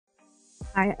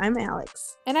Hi, I'm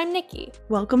Alex. And I'm Nikki.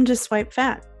 Welcome to Swipe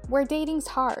Fat. Where dating's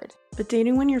hard. But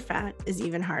dating when you're fat is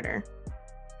even harder.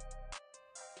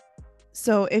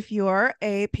 So if you're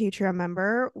a Patreon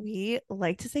member, we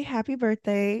like to say happy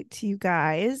birthday to you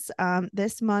guys.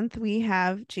 This month we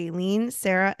have Jaylene,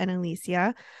 Sarah, and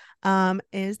Alicia.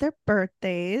 Is their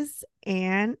birthdays,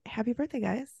 and happy birthday,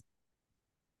 guys.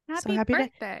 Happy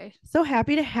birthday. So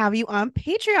happy to have you on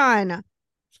Patreon.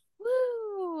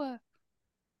 Woo!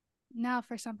 Now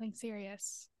for something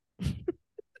serious.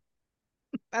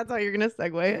 That's how you're gonna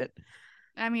segue it.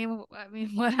 I mean,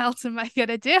 what else am I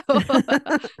gonna do?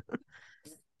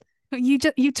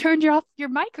 You turned off your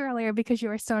mic earlier because you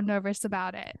were so nervous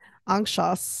about it.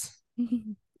 Anxious.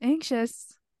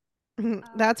 Anxious.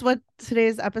 That's what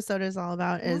today's episode is all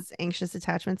about, is anxious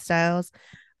attachment styles.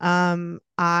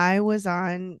 I was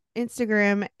on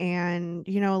Instagram, and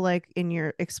like in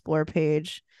your explore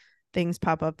page, things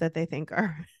pop up that they think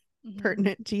are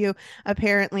pertinent to you.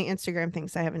 Apparently Instagram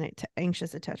thinks I have an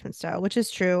anxious attachment style, which is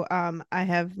true. I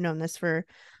have known this for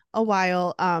a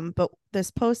while, but this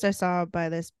post I saw by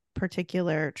this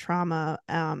particular trauma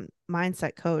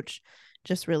mindset coach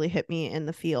just really hit me in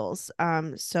the feels.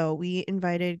 So we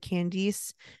invited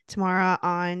Candice, Tamera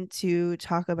on to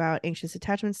talk about anxious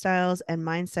attachment styles and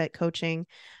mindset coaching.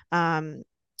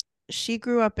 She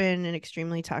grew up in an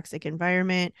extremely toxic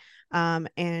environment,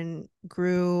 and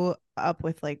grew up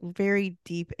with like very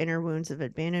deep inner wounds of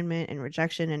abandonment and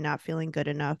rejection and not feeling good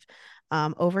enough.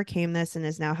 Overcame this and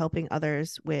is now helping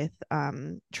others with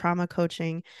trauma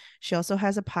coaching. She also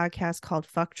has a podcast called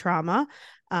Fuck Trauma,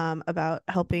 about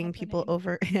helping people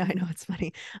yeah, I know, it's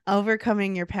funny,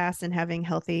 overcoming your past and having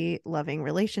healthy, loving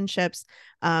relationships.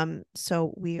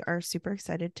 So we are super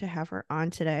excited to have her on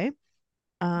today.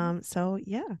 So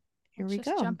yeah, here we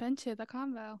go. Jump into the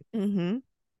convo.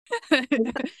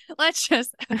 Let's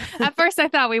just, at first I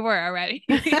thought we were already.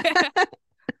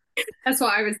 That's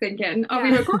what I was thinking. Are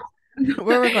we recording?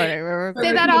 We're recording.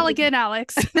 Say that all again,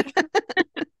 Alex.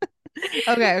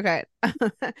 Okay.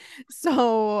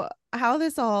 So how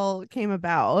this all came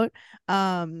about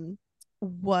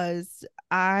was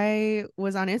I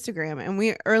was on Instagram,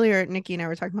 and earlier Nikki and I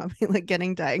were talking about like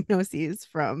getting diagnoses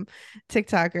from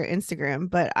TikTok or Instagram,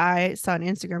 but I saw an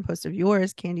Instagram post of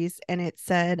yours, Candice, and it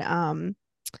said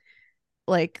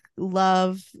like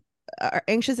love, our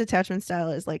anxious attachment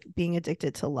style is like being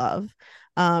addicted to love.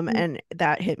 And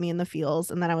that hit me in the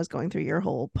feels. And then I was going through your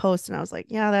whole post and I was like,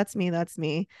 yeah, that's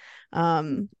me.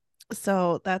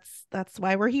 So that's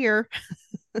why we're here.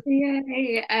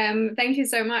 Yay. Thank you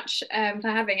so much for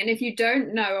having. And if you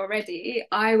don't know already,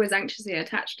 I was anxiously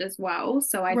attached as well.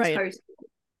 So I totally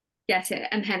get it.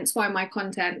 And hence why my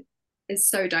content is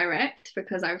so direct,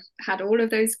 because I've had all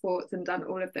of those thoughts and done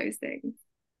all of those things.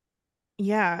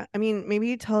 Yeah. I mean,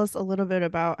 maybe tell us a little bit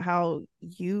about how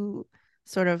you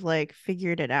sort of like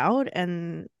figured it out.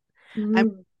 And I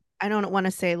don't want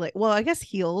to say like, well, I guess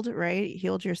healed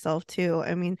yourself too.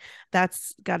 I mean,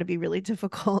 that's got to be really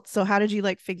difficult. So how did you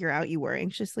like figure out you were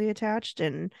anxiously attached,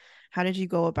 and how did you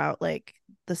go about like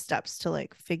the steps to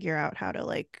like figure out how to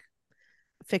like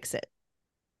fix it?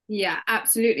 Yeah,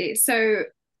 absolutely. So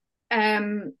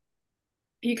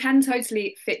you can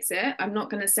totally fix it. I'm not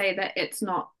going to say that it's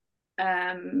not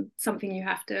something you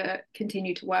have to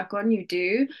continue to work on. You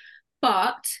do.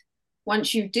 But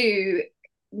once you do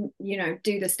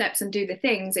the steps and do the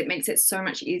things, it makes it so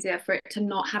much easier for it to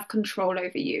not have control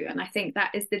over you. And I think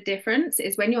that is the difference,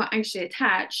 is when you're anxiously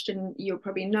attached, and you'll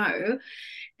probably know,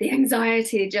 the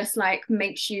anxiety just like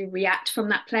makes you react from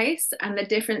that place. And the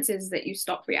difference is that you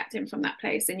stop reacting from that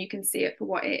place and you can see it for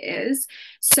what it is.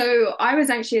 So I was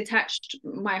anxiously attached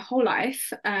my whole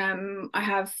life.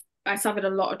 I suffered a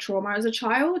lot of trauma as a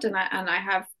child, and I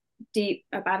have deep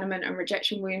abandonment and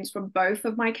rejection wounds from both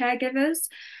of my caregivers.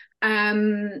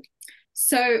 But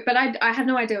I had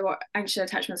no idea what anxious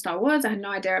attachment style was. I had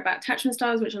no idea about attachment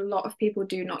styles, which a lot of people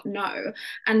do not know.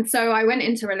 And so I went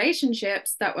into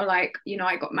relationships that were like,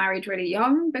 I got married really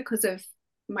young because of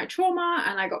my trauma,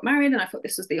 and I got married and I thought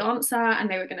this was the answer and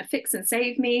they were going to fix and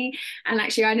save me. And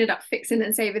actually I ended up fixing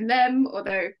and saving them,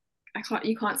 although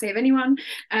you can't save anyone.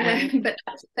 But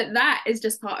that is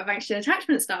just part of anxious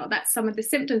attachment style. That's some of the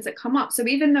symptoms that come up. So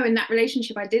even though in that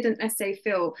relationship I didn't necessarily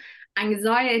feel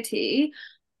anxiety,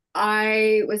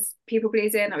 I was people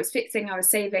pleasing, I was fixing, I was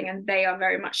saving, and they are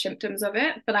very much symptoms of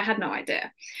it, but I had no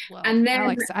idea. Well, And then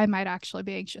Alex, I might actually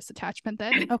be anxious attachment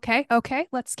then. Okay,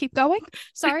 let's keep going.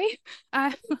 Sorry.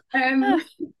 um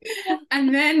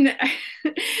and then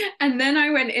and then I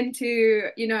went into,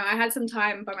 I had some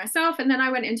time by myself, and then I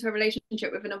went into a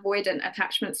relationship with an avoidant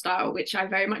attachment style, which I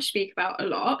very much speak about a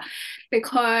lot,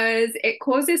 because it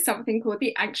causes something called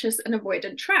the anxious and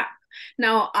avoidant trap.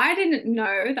 Now, I didn't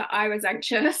know that I was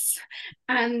anxious,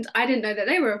 and I didn't know that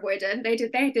they were avoidant. They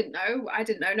didn't know. I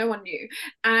didn't know. No one knew.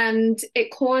 And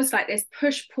it caused like this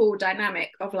push-pull dynamic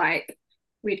of like,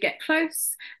 we'd get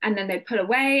close and then they'd pull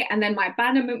away. And then my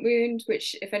abandonment wound,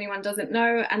 which, if anyone doesn't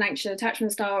know, an anxious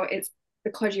attachment style is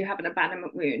because you have an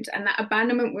abandonment wound. And that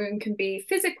abandonment wound can be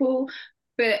physical,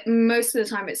 but most of the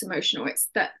time it's emotional. It's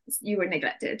that you were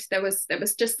neglected. There was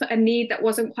just a need that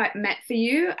wasn't quite met for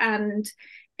you. And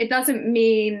it doesn't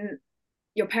mean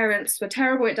your parents were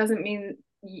terrible. It doesn't mean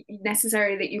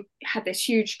necessarily that you had this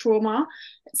huge trauma.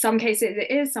 Some cases it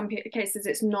is, some cases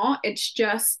it's not. It's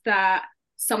just that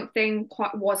something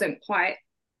wasn't quite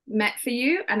met for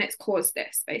you, and it's caused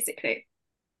this basically.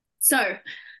 So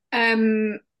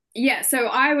so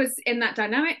I was in that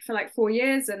dynamic for like 4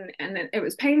 years, and it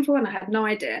was painful, and I had no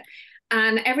idea.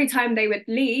 And every time they would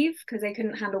leave because they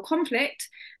couldn't handle conflict,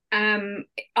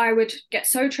 I would get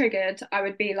so triggered. I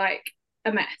would be like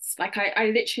a mess. Like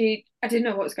I literally, I didn't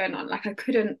know what was going on. Like I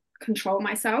couldn't control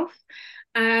myself.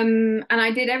 And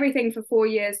I did everything for 4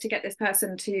 years to get this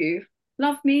person to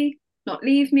love me, not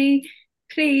leave me,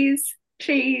 please,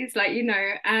 like,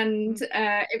 and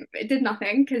it did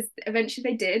nothing, because eventually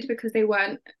they did, because they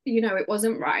weren't, it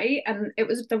wasn't right, and it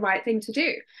was the right thing to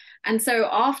do. And so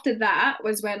after that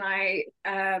was when I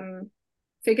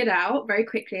figured out very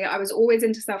quickly, I was always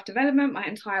into self-development my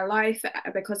entire life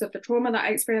because of the trauma that I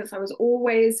experienced. I was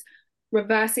always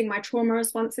reversing my trauma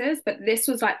responses, but this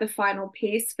was like the final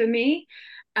piece for me,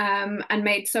 and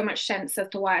made so much sense as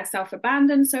to why I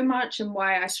self-abandoned so much and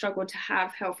why I struggled to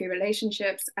have healthy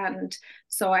relationships. And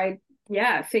so I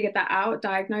figured that out,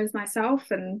 diagnosed myself,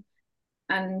 and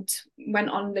went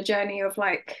on the journey of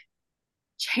like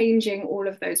changing all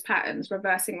of those patterns,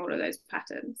 reversing all of those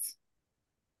patterns.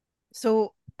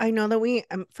 So I know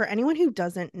that for anyone who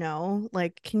doesn't know,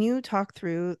 like, can you talk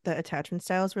through the attachment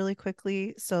styles really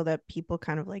quickly so that people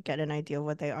kind of like get an idea of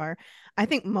what they are? I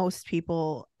think most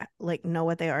people like know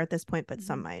what they are at this point, but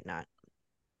some might not.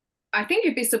 I think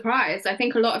you'd be surprised. I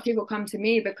think a lot of people come to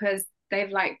me because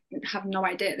they've like have no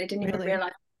idea. They didn't even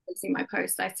realize they see my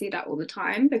posts. I see that all the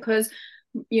time because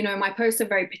my posts are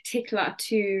very particular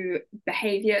to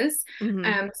behaviors, so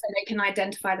they can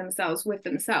identify themselves with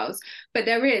themselves. But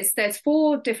there's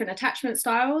 4 different attachment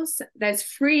styles. There's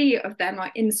 3 of them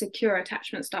are insecure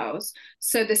attachment styles.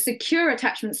 So the secure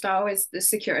attachment style is the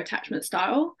secure attachment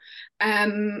style,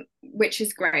 which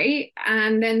is great.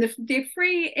 And then the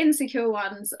 3 insecure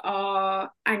ones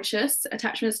are anxious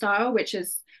attachment style, which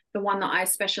is the one that I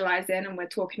specialize in and we're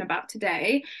talking about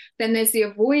today. Then there's the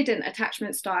avoidant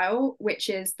attachment style, which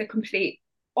is the complete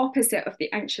opposite of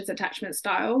the anxious attachment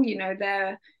style.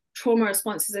 Their trauma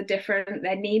responses are different,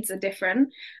 their needs are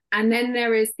different. And then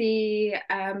there is the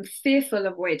fearful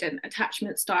avoidant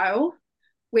attachment style,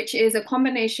 which is a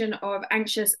combination of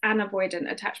anxious and avoidant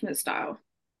attachment style.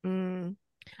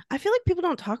 I feel like people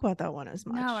don't talk about that one as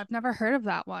much. No, I've never heard of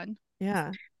that one.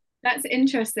 Yeah. That's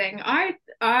interesting. I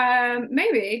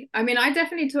maybe. I mean, I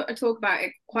definitely talk about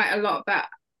it quite a lot, but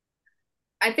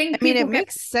I think it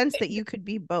makes sense that you could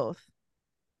be both.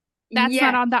 That's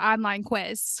not on the online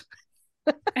quiz.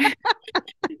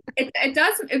 It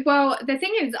does. Well, the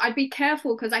thing is, I'd be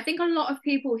careful because I think a lot of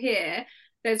people here,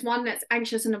 there's one that's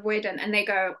anxious and avoidant, and they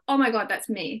go, "Oh my God, that's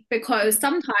me." Because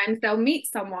sometimes they'll meet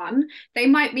someone, they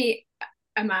might meet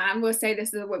a man, we'll say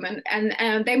this is a woman,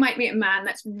 and they might meet a man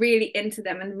that's really into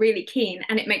them and really keen,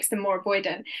 and it makes them more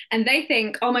avoidant, and they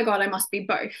think, oh my God, I must be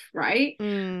both, right?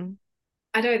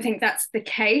 I don't think that's the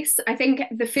case. I think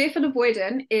the fearful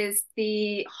avoidant is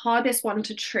the hardest one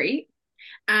to treat,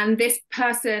 and this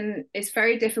person is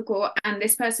very difficult, and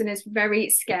this person is very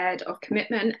scared of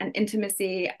commitment and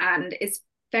intimacy, and is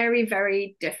very,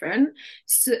 very different.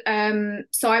 So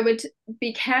I would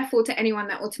be careful to anyone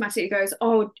that automatically goes,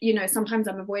 oh, sometimes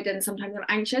I'm avoidant, sometimes I'm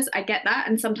anxious. I get that,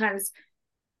 and sometimes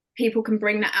people can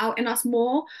bring that out in us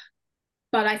more,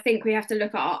 but I think we have to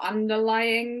look at our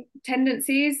underlying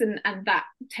tendencies, and that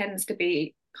tends to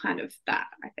be kind of that,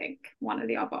 I think, one or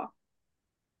the other.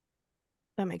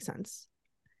 That makes sense.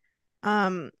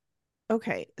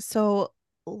 Okay, so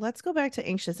let's go back to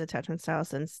anxious attachment style,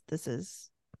 since this is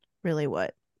really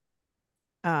what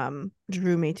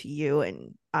drew me to you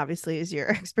and obviously is your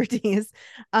expertise.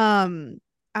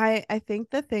 I think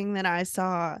the thing that I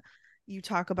saw you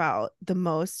talk about the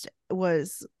most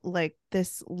was like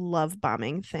this love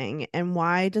bombing thing, and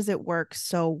why does it work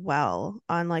so well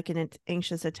on like an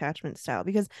anxious attachment style?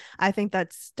 Because I think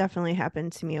that's definitely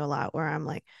happened to me a lot, where I'm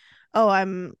like, oh,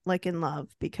 I'm like in love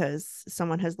because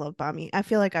someone has love bombed me. I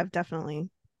feel like I've definitely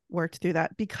worked through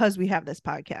that because we have this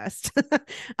podcast.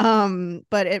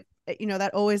 But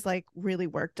that always like really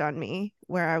worked on me,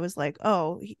 where I was like,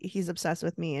 oh, he's obsessed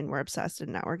with me and we're obsessed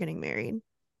and now we're getting married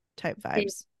type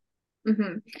vibes.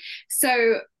 Mm-hmm.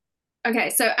 So,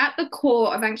 okay, so at the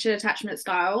core of anxious attachment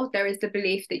style, there is the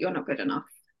belief that you're not good enough.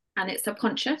 And it's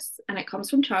subconscious and it comes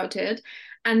from childhood.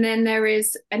 And then there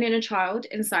is an inner child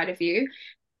inside of you,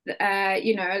 a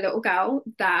little girl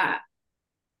that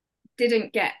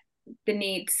didn't get the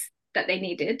needs that they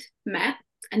needed met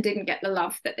and didn't get the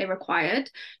love that they required.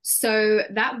 So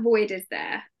that void is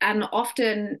there, and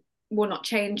often will not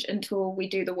change until we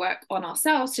do the work on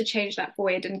ourselves to change that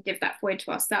void and give that void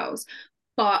to ourselves.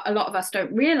 But a lot of us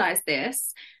don't realize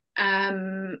this.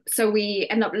 So we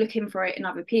end up looking for it in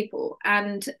other people.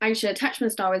 And anxious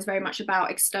attachment style is very much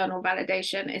about external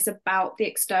validation. It's about the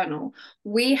external.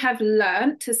 We have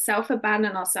learned to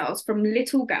self-abandon ourselves from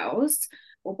little girls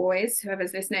or boys,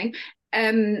 whoever's listening.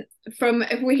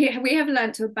 We have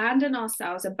learned to abandon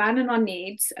ourselves, abandon our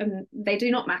needs, and they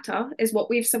do not matter, is what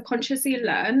we've subconsciously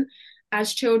learned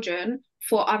as children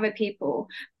for other people.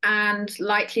 And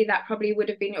likely that probably would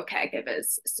have been your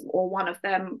caregivers or one of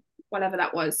them, whatever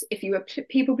that was. If you were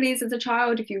people pleased as a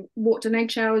child, if you walked on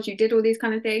eggshells, you did all these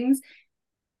kind of things,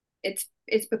 it's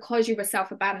because you were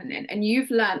self-abandoning and you've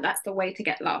learned that's the way to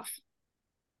get love.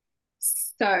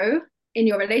 So in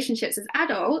your relationships as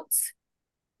adults,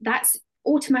 that's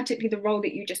automatically the role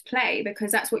that you just play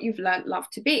because that's what you've learned love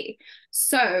to be.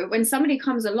 So when somebody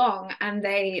comes along and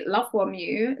they love bomb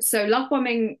you, so love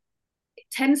bombing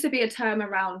tends to be a term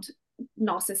around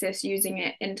narcissists using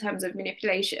it in terms of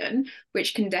manipulation,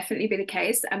 which can definitely be the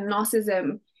case. And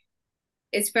narcissism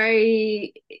is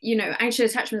very,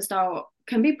 anxious attachment style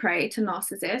can be prey to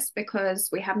narcissists because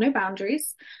we have no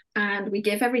boundaries and we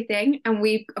give everything and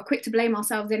we are quick to blame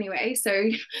ourselves anyway. So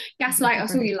gaslight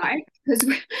us all you like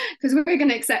because we're going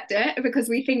to accept it because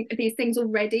we think these things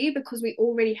already because we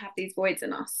already have these voids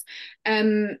in us.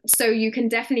 So you can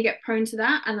definitely get prone to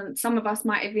that. And some of us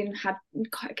might have even had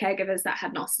caregivers that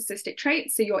had narcissistic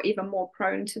traits. So you're even more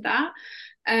prone to that.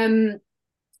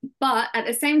 But at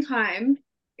the same time,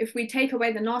 if we take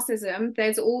away the narcissism,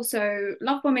 there's also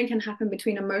love bombing can happen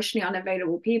between emotionally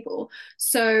unavailable people.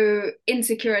 So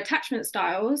insecure attachment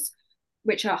styles,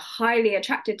 which are highly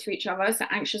attracted to each other, so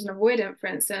anxious and avoidant, for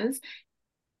instance,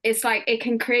 it's like it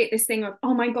can create this thing of,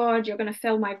 oh my God, you're going to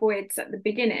fill my voids at the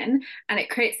beginning. And it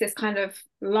creates this kind of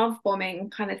love bombing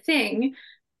kind of thing.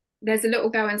 There's a little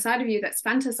girl inside of you that's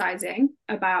fantasizing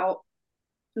about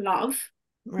love,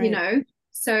 Right.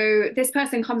 So this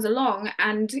person comes along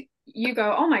and you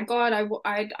go, oh my God,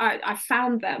 I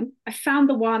found them. I found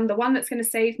the one that's going to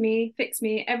save me, fix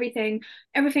me, everything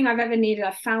I've ever needed.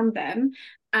 I found them.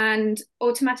 And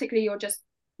automatically you're just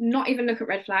not even look at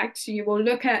red flags. You won't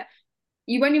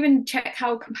even check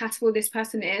how compatible this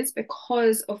person is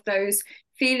because of those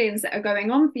feelings that are going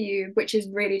on for you, which is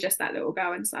really just that little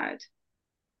girl inside.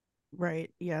 Right.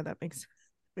 Yeah, that makes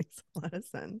a lot of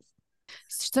sense.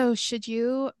 So should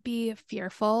you be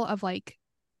fearful of like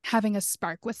having a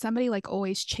spark with somebody, like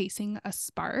always chasing a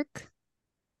spark?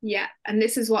 Yeah, and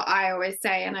this is what I always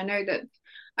say, and I know that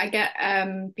I get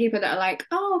people that are like,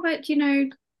 oh, but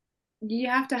you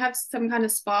have to have some kind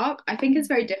of spark. I think it's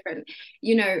very different.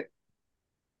 You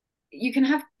can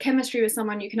have chemistry with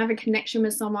someone, you can have a connection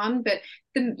with someone, but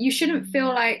you shouldn't feel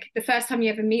like the first time you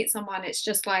ever meet someone, it's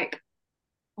just like,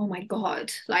 oh my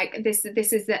God, like this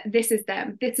is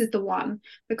them, this is the one,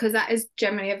 because that is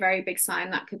generally a very big sign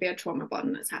that could be a trauma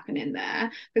bond that's happening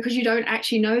there because you don't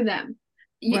actually know them.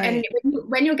 And Right.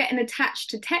 when you're getting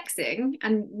attached to texting,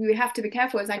 and we have to be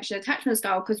careful as anxious attachment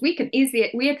style because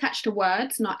we attach to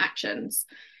words, not actions.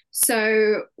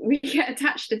 So we get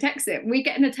attached to texting, we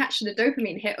get attached to the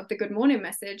dopamine hit of the good morning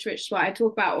message, which is what I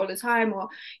talk about all the time, or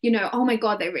oh my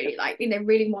God, they really like me, they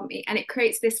really want me, and it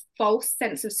creates this false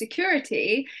sense of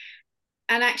security.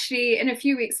 And actually in a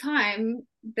few weeks time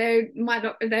they might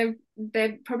not,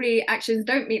 their probably actions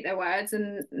don't meet their words,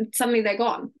 and suddenly they're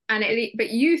gone,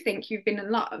 but you think you've been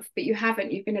in love, but you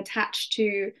haven't. You've been attached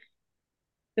to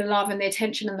the love and the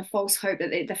attention and the false hope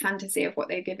that the fantasy of what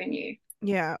they've given you.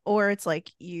 Yeah, or it's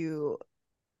like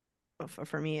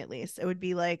for me at least, it would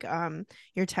be like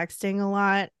you're texting a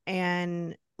lot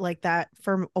and like that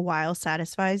for a while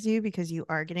satisfies you because you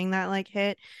are getting that like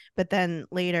hit, but then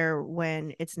later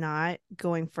when it's not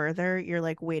going further, you're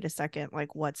like, wait a second,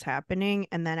 like what's happening?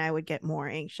 And then I would get more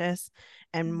anxious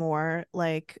and more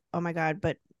like, oh my god,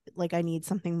 but like I need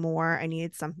something more, I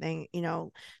need something,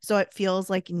 so it feels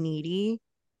like needy.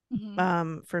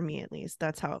 For me at least,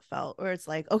 that's how it felt, where it's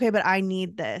like, okay, but I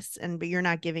need this, and but you're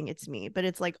not giving it to me. But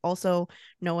it's like also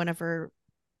no one ever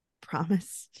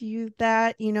promised you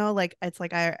that, like it's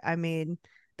like I made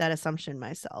that assumption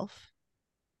myself.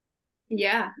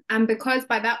 Yeah. And because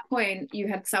by that point you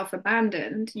had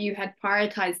self-abandoned, you had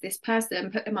prioritized this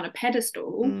person, put them on a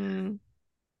pedestal, Mm,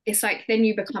 it's like then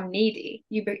you become needy.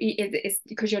 It's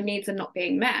because your needs are not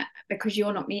being met because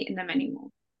you're not meeting them anymore.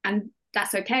 And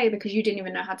that's okay because you didn't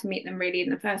even know how to meet them really in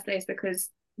the first place, because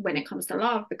when it comes to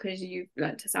love, because you've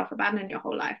learned to self-abandon your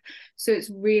whole life. So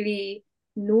it's really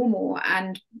normal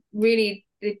and really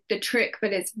the trick,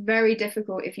 but it's very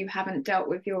difficult if you haven't dealt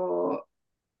with your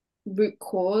root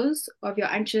cause of your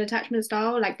anxious attachment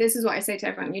style. Like, this is what I say to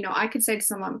everyone. I could say to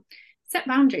someone, set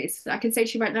boundaries. I could say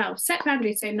to you right now, set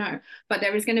boundaries, say no. But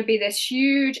there is going to be this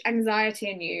huge anxiety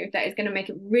in you that is going to make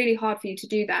it really hard for you to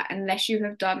do that unless you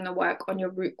have done the work on your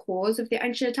root cause of the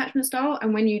anxious attachment style.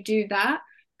 And when you do that,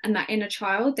 and that inner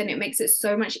child, then it makes it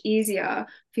so much easier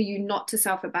for you not to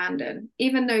self-abandon.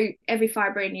 Even though every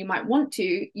fiber in you might want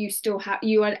to,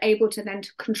 you are able to then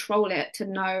to control it, to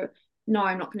know, no,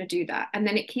 I'm not going to do that. And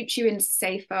then it keeps you in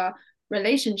safer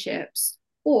relationships.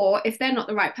 Or if they're not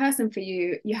the right person for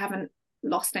you, you haven't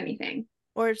lost anything.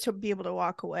 or to be able to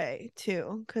walk away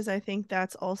too, because I think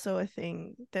that's also a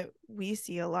thing that we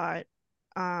see a lot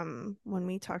when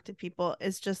we talk to people.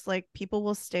 Is just like people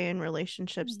will stay in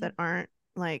relationships that aren't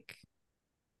like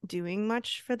doing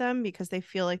much for them because they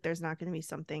feel like there's not going to be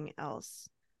something else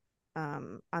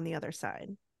on the other side.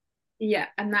 Yeah,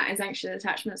 and that is anxious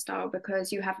attachment style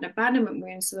because you have an abandonment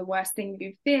wound. So the worst thing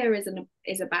you fear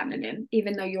is abandoning,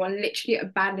 even though you are literally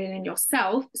abandoning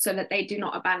yourself so that they do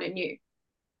not abandon you.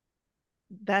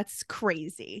 That's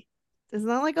crazy. Isn't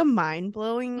that like a mind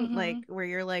blowing, like Mm-hmm. where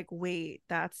you're like, wait,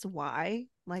 that's why?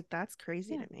 Like, that's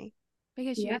crazy Yeah, to me.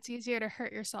 because Yeah. it's easier to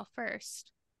hurt yourself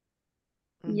first.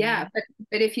 Mm-hmm. Yeah,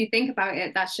 but if you think about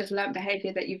it, that's just learned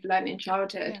behavior that you've learned in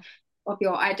childhood Yeah. of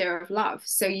your idea of love.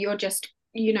 So you're just,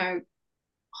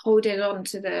 holding on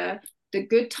to the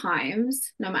good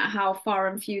times, no matter how far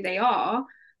and few they are,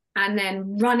 and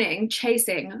then running,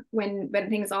 chasing when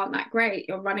things aren't that great.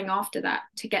 You're running after that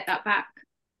to get that back.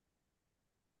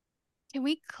 Can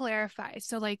we clarify?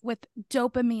 So, like with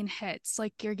dopamine hits,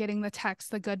 like you're getting the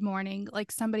text, the good morning, like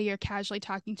somebody you're casually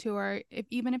talking to, or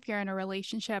even if you're in a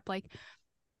relationship, like,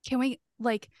 can we,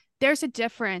 like, there's a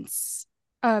difference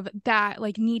of that,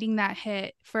 like needing that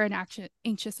hit for an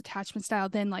anxious attachment style,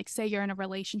 than like, say you're in a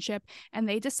relationship and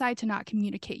they decide to not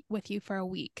communicate with you for a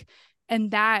week. And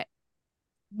that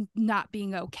not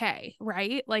being okay,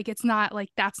 right? Like it's not like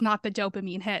that's not the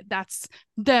dopamine hit. That's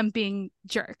them being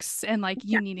jerks and like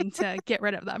you needing to get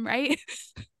rid of them, right?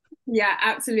 Yeah,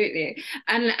 absolutely.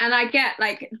 And I get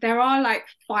like there are like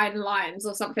fine lines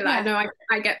or something. Like I Yeah. know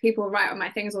I get people write on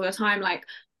my things all the time, like,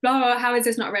 blah, blah, blah, how is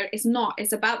this not real? It's not.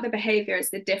 It's about the behavior.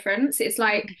 It's the difference. It's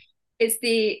like Mhm. it's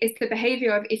the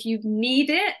behavior of, if you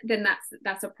need it, then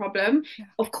that's a problem. Yeah.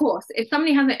 Of course, if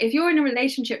you're in a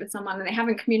relationship with someone and they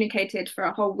haven't communicated for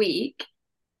a whole week,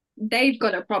 they've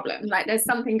got a problem. Like there's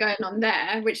something going on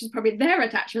there, which is probably their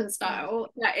attachment Yeah.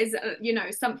 style. That is,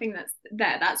 something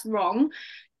that's wrong.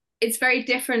 It's very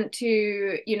different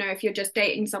to, if you're just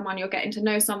dating someone, you're getting to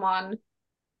know someone,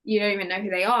 you don't even know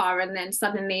who they are, and then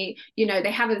suddenly,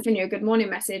 they haven't sent you a good morning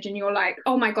message and you're like,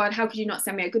 oh my god, how could you not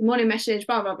send me a good morning message,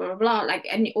 blah blah blah blah, blah. Like,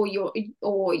 and or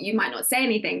you might not say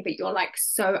anything, but you're like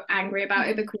so angry about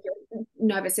it Mm-hmm. because your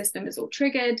nervous system is all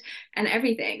triggered and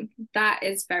everything. That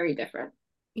is very different.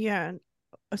 Yeah.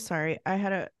 Oh, sorry, I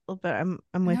had a little bit.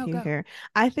 I'm with No, you go. here.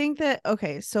 I think that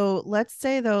okay, so let's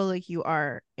say though, like you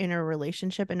are in a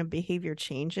relationship and a behavior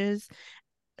changes.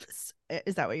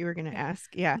 Is that what you were gonna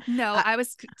ask? Yeah. No, I, I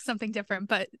was something different,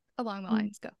 but along the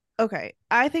lines, go. okay.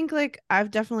 I think like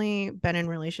I've definitely been in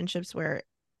relationships where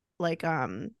like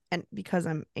and because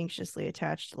I'm anxiously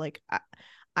attached, like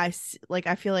like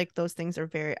I feel like those things are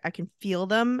very, I can feel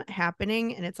them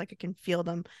happening, and it's like I can feel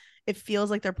them, it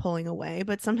feels like they're pulling away,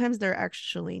 but sometimes they're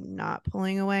actually not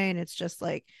pulling away, and it's just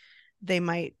like they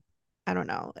might, I don't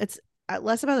know, it's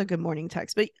less about a good morning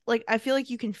text, but like I feel like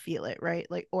you can feel it, right?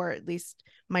 Like, or at least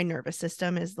my nervous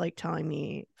system is like telling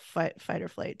me fight or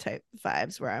flight type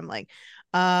vibes, where I'm like,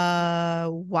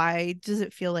 why does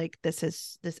it feel like this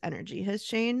energy has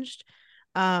changed?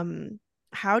 um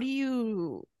how do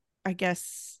you, I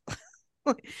guess,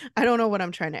 I don't know what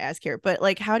I'm trying to ask here, but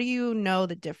like, how do you know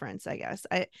the difference? I guess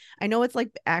I know it's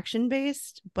like action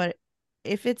based, but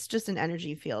if it's just an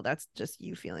energy field, that's just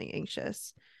you feeling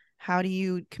anxious. How do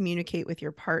you communicate with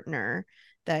your partner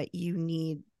that you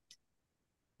need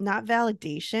not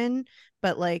validation,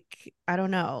 but like, I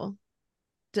don't know.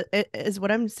 Is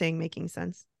what I'm saying making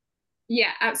sense?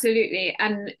 Yeah, absolutely.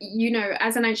 And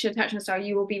as an anxious attachment style,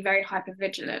 you will be very hyper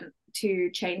vigilant to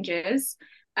changes.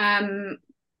 Um,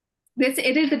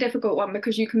 it is a difficult one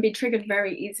because you can be triggered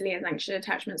very easily as anxious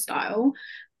attachment style.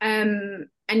 And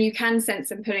you can sense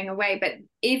them pulling away, but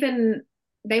even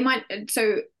they might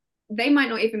they might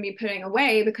not even be pulling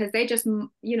away because they just,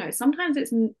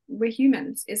 sometimes we're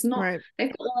humans. It's not, Right.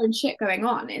 they've got their own shit going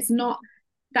on. It's not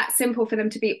that simple for them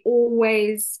to be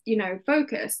always,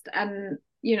 focused. And,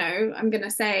 I'm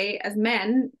gonna say as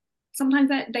men, sometimes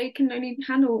that they can only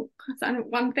handle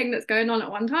one thing that's going on at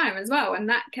one time as well. And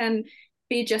that can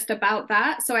be just about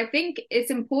that. So I think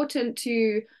it's important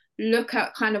to look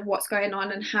at kind of what's going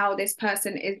on and how this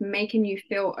person is making you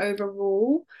feel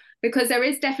overall, because there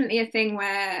is definitely a thing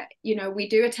where we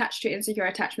do attach to insecure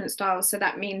attachment styles, so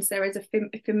that means there is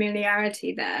a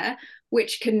familiarity there,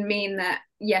 which can mean that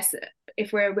yes,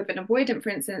 if we're with an avoidant, for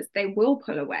instance, they will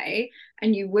pull away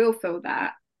and you will feel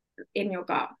that in your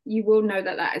gut. You will know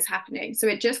that that is happening. So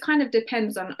it just kind of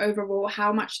depends on overall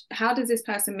how does this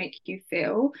person make you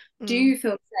feel? Do you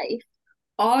feel safe?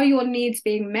 Are your needs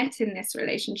being met in this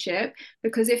relationship?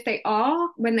 Because if they are,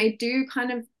 when they do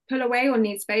kind of pull away or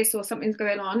need space or something's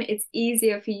going on, it's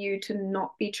easier for you to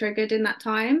not be triggered in that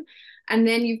time. And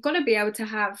then you've got to be able to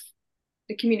have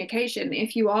the communication.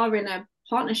 If you are in a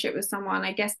partnership with someone,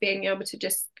 I guess being able to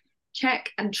just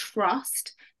check and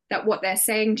trust that what they're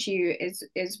saying to you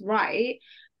is right.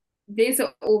 These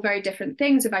are all very different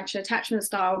things of anxious attachment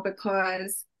style,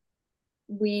 because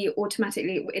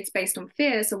it's based on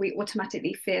fear, so we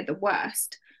automatically fear the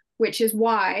worst, which is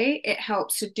why it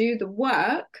helps to do the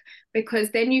work,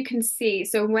 because then you can see.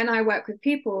 So when I work with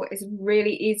people, it's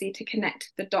really easy to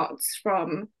connect the dots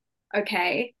from,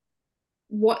 okay,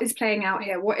 what is playing out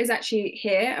here, what is actually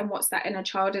here, and what's that inner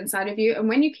child inside of you. And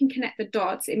when you can connect the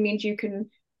dots, it means you can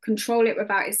control it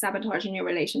without it sabotaging your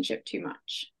relationship too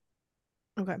much.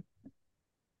 Okay,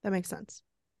 that makes sense.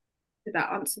 Did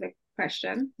that answer the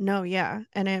question? No, yeah,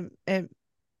 and it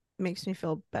makes me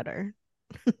feel better.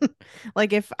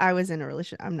 Like if I was in a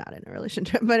relationship, I'm not in a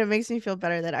relationship, but it makes me feel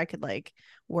better that I could like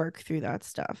work through that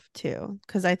stuff too.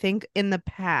 Because I think in the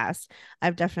past,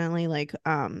 I've definitely like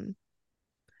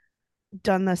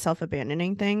done the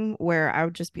self-abandoning thing where I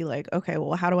would just be like, okay,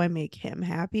 well, how do I make him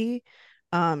happy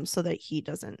so that he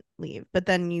doesn't leave? But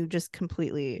then you just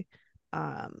completely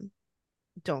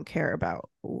don't care about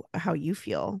how you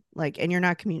feel, like, and you're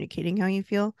not communicating how you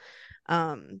feel.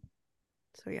 So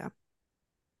yeah.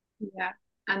 Yeah.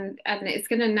 And it's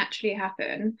going to naturally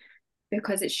happen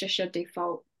because it's just your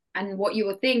default. And what you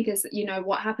will think is,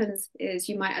 what happens is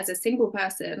you might, as a single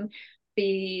person,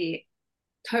 be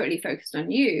totally focused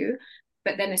on you.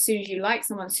 But then as soon as you like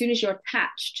someone, as soon as you're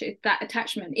attached to that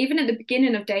attachment, even at the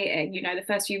beginning of dating, the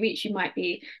first few weeks, you might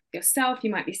be yourself,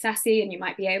 you might be sassy, and you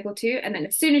might be able to. And then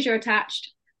as soon as you're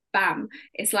attached, bam,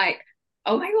 it's like,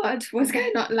 oh my God, what's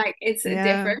going on? Like, it's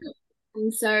different.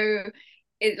 And so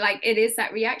it is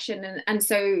that reaction. And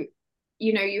so,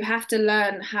 you have to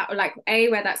learn how, like, A,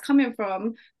 where that's coming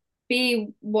from, B,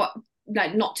 what,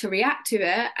 like, not to react to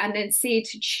it, and then C,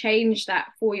 to change that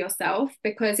for yourself,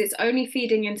 because it's only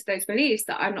feeding into those beliefs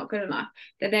that I'm not good enough,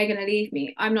 that they're going to leave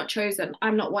me, I'm not chosen,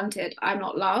 I'm not wanted, I'm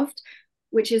not loved,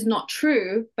 which is not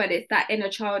true. But it's that inner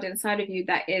child inside of you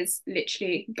that is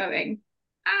literally going,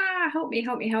 help me,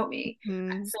 help me, help me.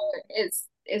 So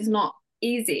it's not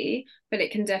easy, but it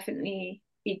can definitely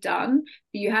be done.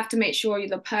 But you have to make sure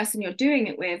the person you're doing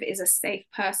it with is a safe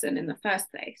person in the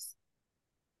first place.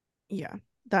 Yeah,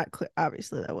 that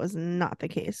obviously that was not the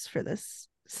case for this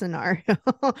scenario.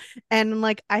 And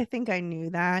like I think I knew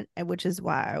that, which is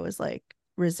why I was like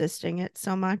resisting it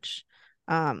so much.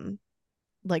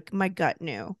 Like my gut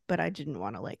knew, but I didn't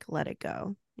want to like let it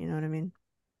go, you know what I mean?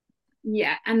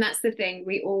 Yeah, and that's the thing,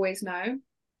 we always know.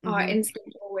 Our Mm-hmm.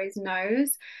 instinct always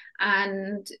knows.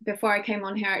 And before I came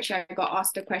on here, actually, I got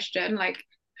asked a question like,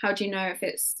 how do you know if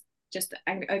it's just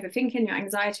overthinking, your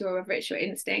anxiety, or whether it's your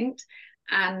instinct?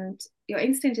 And your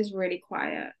instinct is really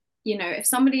quiet. If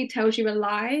somebody tells you a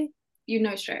lie,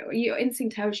 straight away. Your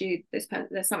instinct tells you there's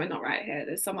something not right here,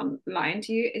 there's someone lying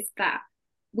to you. It's that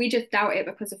we just doubt it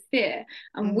because of fear,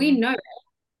 and we know it.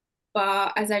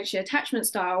 But as anxious attachment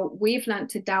style, we've learned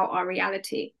to doubt our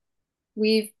reality.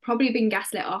 We've probably been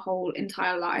gaslit our whole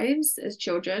entire lives as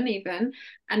children, even.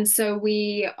 And so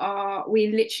we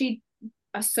literally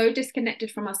are so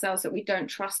disconnected from ourselves that we don't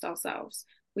trust ourselves.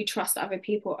 We trust other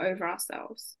people over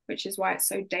ourselves, which is why it's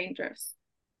so dangerous.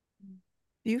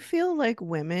 Do you feel like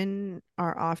women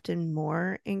are often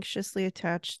more anxiously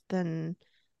attached than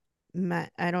men?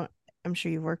 I'm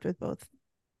sure you've worked with both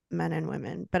men and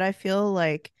women, but I feel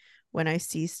like when I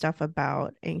see stuff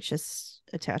about anxious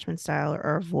attachment style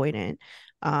or avoidant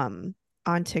on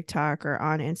TikTok or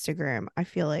on Instagram, I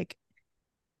feel like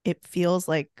it feels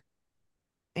like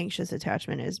anxious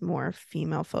attachment is more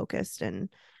female focused and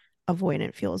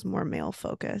avoidant feels more male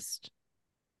focused.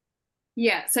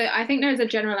 Yeah, so I think there's a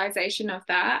generalization of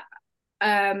that.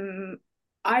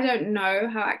 I don't know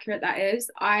how accurate that is.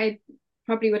 I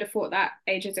probably would have thought that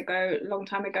ages ago, a long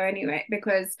time ago anyway,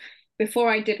 because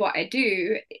before I did what I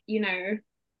do,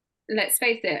 let's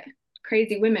face it,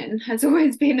 crazy women has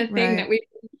always been a thing that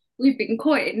we've been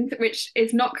coined, which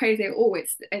is not crazy at all.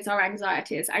 It's our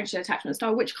anxiety, it's anxious attachment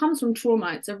style, which comes from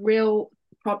trauma. It's a real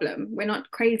problem. We're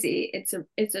not crazy. It's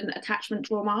an attachment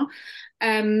trauma.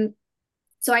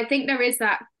 So I think there is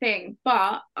that thing,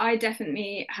 but I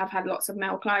definitely have had lots of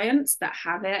male clients that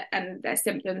have it and their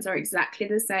symptoms are exactly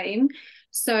the same.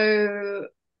 So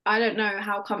I don't know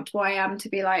how comfortable I am to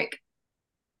be like,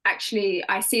 actually,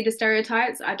 I see the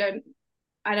stereotypes. I don't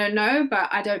know, but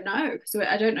I don't know. So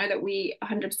I don't know that we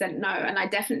 100% know. And I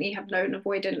definitely have known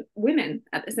avoidant women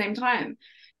at the same time.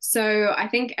 So I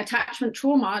think attachment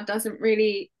trauma doesn't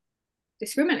really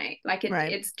discriminate. Like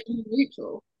it's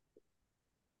neutral.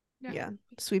 Yeah.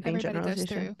 Sweeping Everybody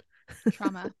generalization. goes through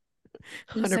trauma.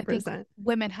 100%. I think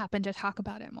women happen to talk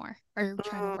about it more or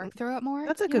trying to work through it more.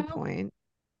 That's a good point.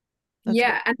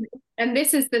 Yeah, and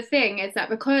this is the thing, is that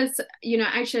because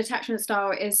anxious attachment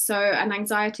style is so, and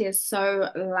anxiety is so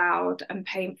loud and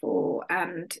painful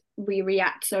and we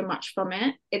react so much from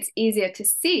it, it's easier to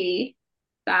see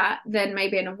that than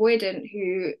maybe an avoidant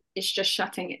who is just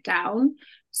shutting it down.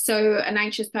 So an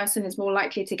anxious person is more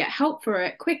likely to get help for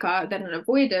it quicker than an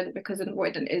avoidant, because an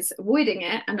avoidant is avoiding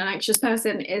it and an anxious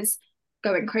person is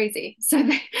going crazy. So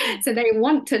they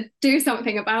want to do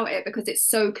something about it because it's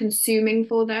so consuming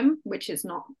for them, which is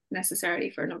not necessarily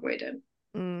for an avoidant.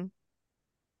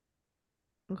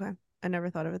 Okay. I never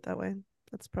thought of it that way.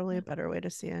 That's probably a better way to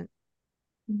see it.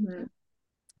 Mm-hmm.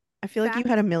 I feel like you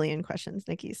had a million questions,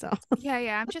 Nikki. So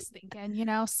yeah, I'm just thinking,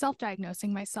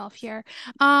 self-diagnosing myself here.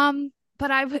 But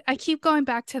I keep going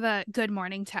back to the good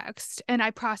morning text, and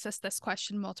I processed this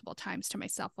question multiple times to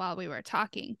myself while we were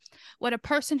talking. Would a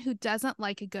person who doesn't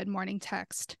like a good morning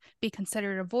text be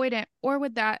considered avoidant, or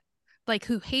would that, like,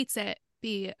 who hates it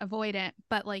be avoidant?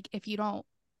 But like, if you don't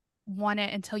want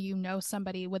it until you know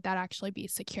somebody, would that actually be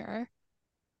secure?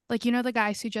 Like, the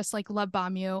guys who just like love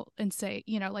bomb you and say,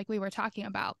 like we were talking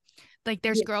about, like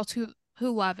there's girls who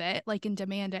love it, like, and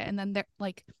demand it, and then they're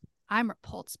like, I'm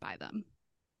repulsed by them.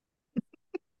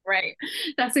 Right,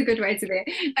 that's a good way to be.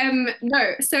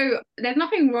 No, so there's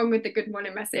nothing wrong with the good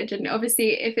morning message, and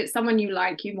obviously if it's someone you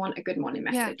like, you want a good morning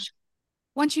message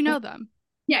once you know them.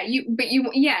 Yeah,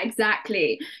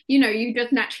 exactly. You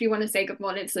just naturally want to say good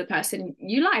morning to the person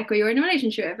you like or you're in a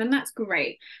relationship with, and that's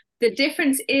great. The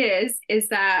difference is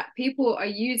that people are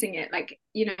using it, like,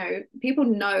 people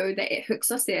know that it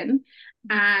hooks us in,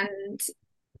 and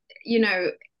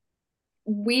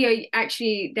we are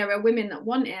actually, there are women that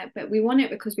want it, but we want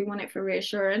it because we want it for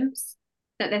reassurance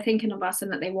that they're thinking of us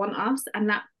and that they want us, and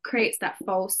that creates that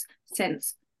false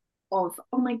sense of,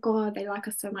 oh my god, they like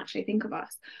us so much, they think of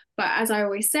us. But as I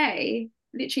always say,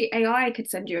 literally AI could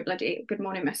send you a bloody good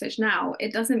morning message now.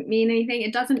 It doesn't mean anything.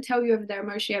 It doesn't tell you if they're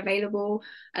emotionally available.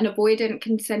 An avoidant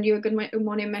can send you a good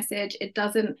morning message. It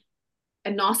doesn't. A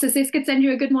narcissist could send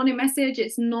you a good morning message.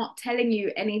 It's not telling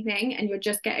you anything, and you're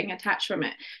just getting attached from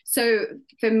it. So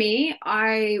for me,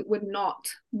 I would not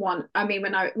want, I mean,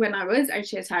 when I was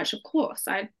actually attached, of course,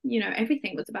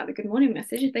 everything was about the good morning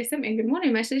message. If they sent me a good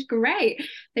morning message, great,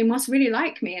 they must really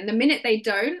like me. And the minute they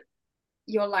don't,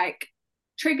 you're like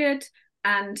triggered,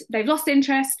 and they've lost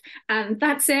interest, and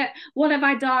that's it, what have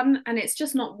I done? And it's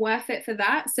just not worth it for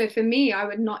that. So for me, I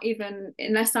would not even,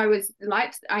 unless I was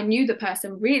like, I knew the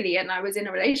person really and I was in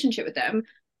a relationship with them,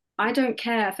 I don't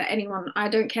care for anyone. I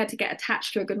don't care to get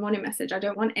attached to a good morning message. I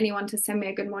don't want anyone to send me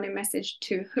a good morning message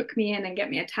to hook me in and get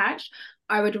me attached.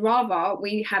 I would rather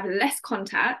we have less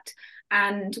contact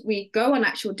and we go on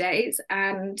actual dates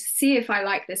and see if I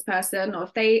like this person or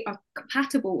if they are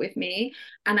compatible with me,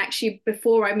 and actually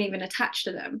before I'm even attached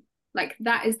to them. Like,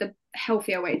 that is the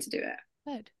healthier way to do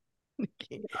it.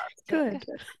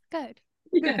 Good.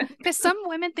 Yeah. Because some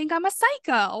women think I'm a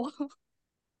psycho.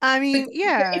 I mean,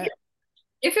 yeah.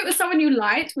 If it was someone you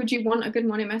liked, would you want a good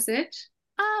morning message?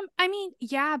 I mean,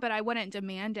 yeah, but I wouldn't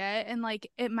demand it. And like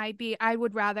it might be I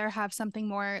would rather have something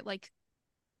more like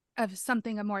of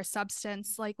something of more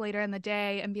substance like later in the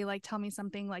day and be like, tell me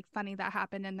something like funny that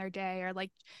happened in their day, or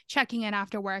like checking in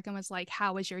after work and was like,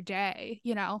 how was your day?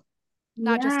 You know,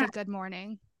 not just Yeah. a good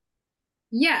morning.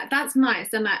 Yeah, that's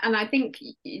nice. And I think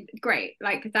great.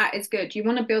 Like that is good. You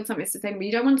want to build something sustainable.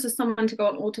 You don't want someone to go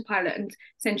on autopilot and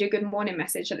send you a good morning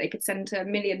message that they could send to a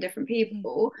million different Mhm.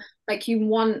 people. Like you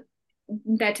want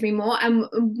there to be more. And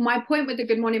my point with the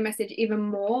good morning message even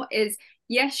more is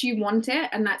yes, you want it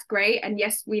and that's great. And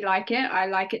yes, we like it. I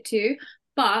like it too.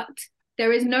 But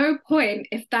there is no point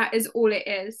if that is all it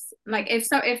is. Like if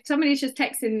somebody's just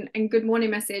texting and good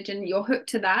morning message and you're hooked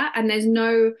to that and there's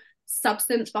no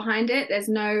substance behind it, there's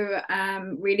no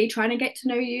really trying to get to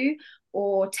know you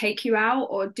or take you out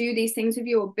or do these things with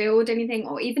you or build anything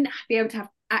or even be able to have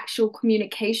actual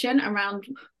communication around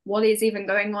what is even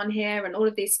going on here and all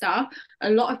of these stuff. A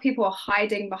lot of people are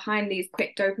hiding behind these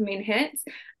quick dopamine hits,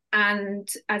 and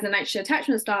as an anxious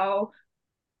attachment style,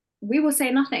 we will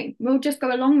say nothing. We'll just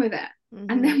go along with it.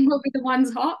 And then we'll be the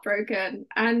ones heartbroken,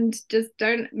 and just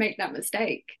don't make that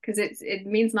mistake because it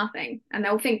means nothing. And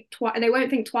they'll think twice. They won't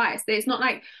think twice. It's not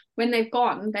like when they've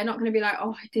gone, they're not going to be like,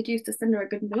 oh, I did used to send her a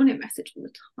good morning message all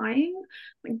the time.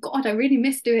 My God, I really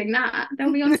miss doing that.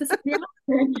 They'll be on to something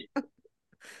else.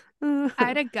 I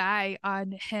had a guy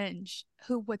on Hinge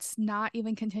who would not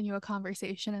even continue a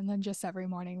conversation and then just every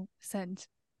morning send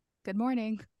good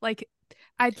morning. Like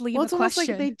I'd leave Well, a it's almost like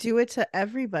they question. do it to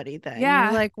everybody then. You're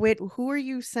Yeah. like, wait, who are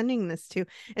you sending this to?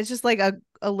 It's just like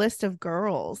a list of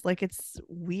girls. Like it's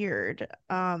weird.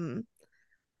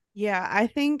 Yeah, I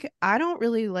think I don't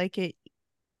really like it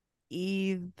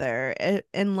either,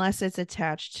 unless it's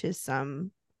attached to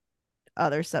some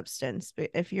other substance.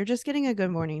 But if you're just getting a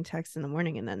good morning text in the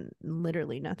morning and then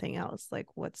literally nothing else, like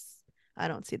I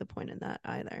don't see the point in that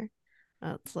either.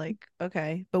 It's like,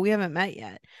 okay, but we haven't met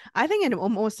yet. I think it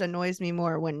almost annoys me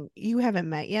more when you haven't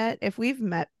met yet. If we've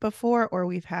met before or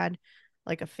we've had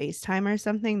like a FaceTime or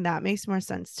something, that makes more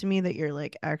sense to me that you're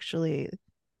like actually,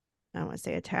 I don't want to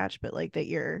say attached, but like that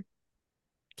you're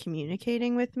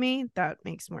communicating with me. That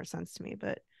makes more sense to me.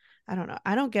 But I don't know.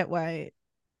 I don't get why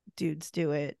dudes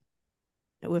do it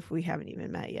if we haven't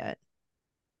even met yet.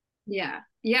 Yeah,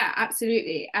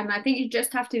 absolutely. And I think you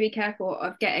just have to be careful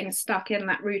of getting stuck in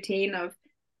that routine of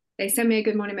they send me a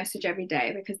good morning message every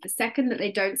day, because the second that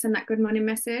they don't send that good morning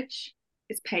message,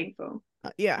 it's painful.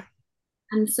 Yeah.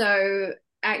 And so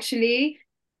actually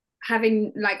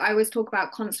having, like I always talk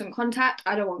about constant contact.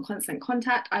 I don't want constant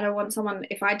contact. I don't want someone,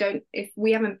 if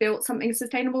we haven't built something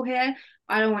sustainable here,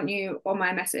 I don't want you on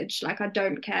my message. Like I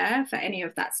don't care for any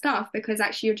of that stuff, because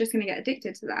actually you're just going to get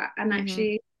addicted to that. And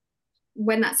actually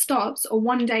when that stops, or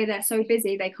one day they're so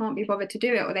busy they can't be bothered to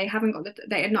do it, or they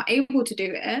are not able to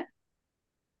do it,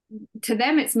 to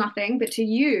them it's nothing, but to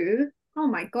you, oh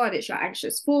my God, it's your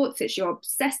anxious thoughts, it's you're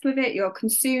obsessed with it, you're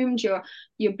consumed,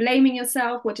 you're blaming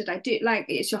yourself. What did I do? Like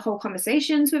it's your whole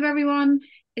conversations with everyone,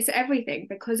 it's everything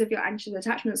because of your anxious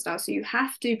attachment style. So you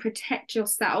have to protect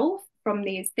yourself from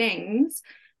these things,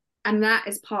 and that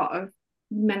is part of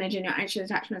managing your anxious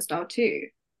attachment style too.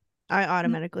 I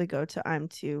automatically go to I'm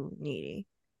too needy.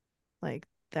 Like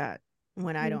that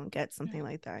when I Mm-hmm. don't get something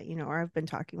like that, or I've been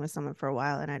talking with someone for a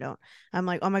while and I'm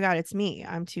like, oh my God, it's me.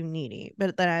 I'm too needy.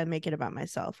 But then I make it about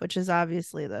myself, which is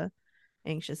obviously the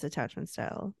anxious attachment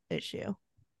style issue.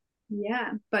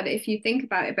 Yeah, but if you think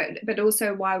about it, but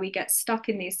also why we get stuck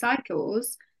in these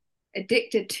cycles,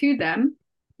 addicted to them,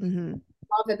 Mm-hmm.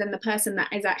 rather than the person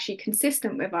that is actually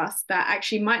consistent with us, that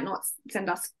actually might not send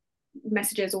us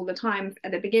messages all the time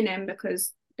at the beginning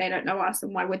because they don't know us,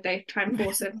 and why would they try and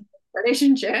force a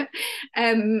relationship?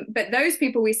 But those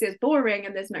people we see as boring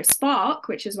and there's no spark,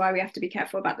 which is why we have to be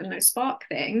careful about the no spark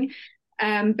thing.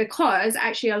 Because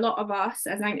actually a lot of us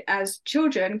as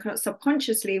children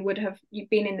subconsciously would have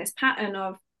been in this pattern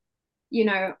of,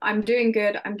 I'm doing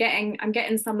good, I'm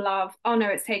getting some love, oh no,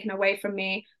 it's taken away from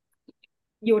me.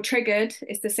 You're triggered.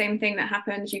 It's the same thing that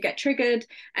happens. You get triggered,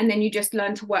 and then you just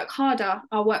learn to work harder.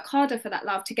 I'll work harder for that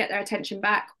love to get their attention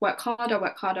back. Work harder,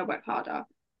 work harder, work harder.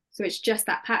 So it's just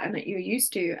that pattern that you're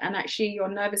used to. And actually your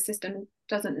nervous system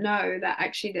doesn't know that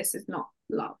actually this is not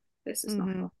love. This is not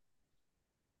Mm-hmm. love.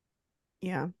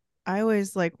 Yeah. I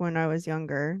always, like, when I was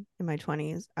younger in my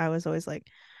 20s, I was always like,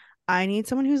 I need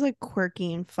someone who's like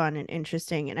quirky and fun and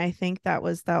interesting. And I think that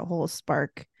was that whole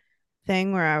spark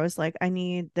thing where I was like, I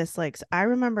need this. Like, I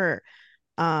remember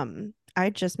I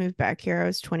just moved back here. I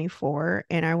was 24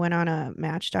 and I went on a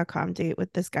match.com date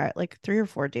with this guy, like 3 or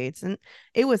 4 dates, and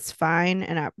it was fine.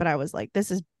 But I was like,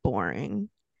 this is boring.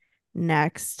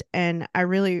 Next. And I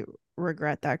really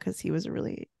regret that, because he was a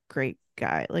really great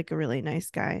guy, like a really nice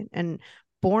guy. And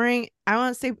boring, I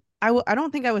want to say, I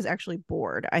don't think I was actually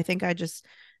bored. I think I just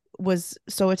was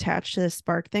so attached to the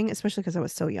spark thing, especially because I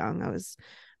was so young. I was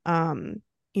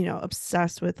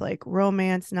obsessed with like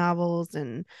romance novels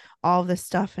and all this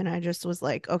stuff, and I just was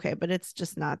like, okay, but it's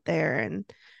just not there.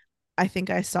 And I think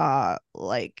I saw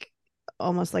like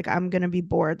almost like I'm gonna be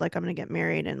bored, like I'm gonna get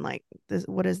married, and like this,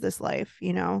 what is this life,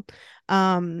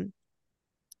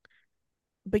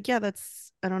 but yeah,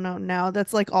 that's, I don't know, now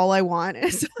that's like all I want.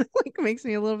 Is like makes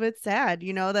me a little bit sad,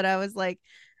 that I was like,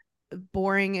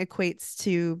 boring equates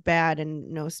to bad and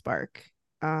no spark.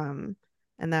 And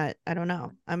that, I don't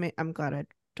know, I mean, I'm glad I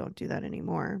don't do that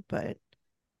anymore, but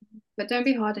don't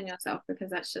be hard on yourself, because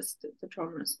that's just the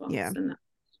trauma response. Yeah. And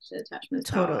that's the attachment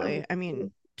totally style. I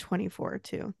mean, 24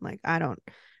 too, like I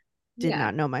did Yeah.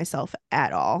 not know myself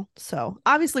at all, so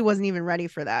obviously wasn't even ready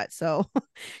for that, so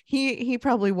he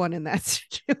probably won in that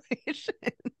situation.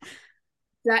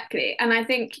 Exactly. And I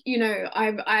think,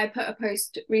 I put a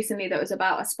post recently that was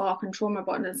about a spark and trauma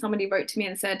bond, and somebody wrote to me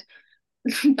and said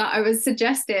that I was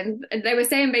suggesting, they were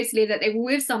saying basically that they were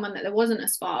with someone that there wasn't a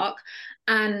spark,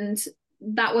 and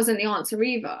that wasn't the answer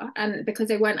either, and because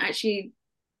they weren't actually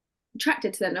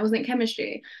attracted to them, there wasn't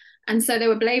chemistry. And so they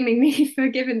were blaming me for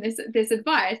giving this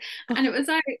advice. And it was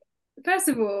like, first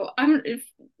of all,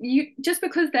 you just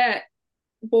because they're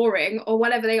boring or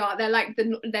whatever they are, they're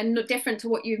not different to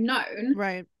what you've known,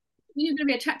 Right. you're going to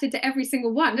be attracted to every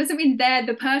single one. Doesn't mean they're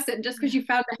the person just because you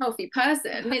found a healthy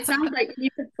person. It sounds like you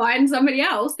could find somebody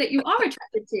else that you are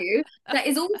attracted to that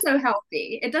is also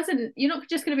healthy. It doesn't, you're not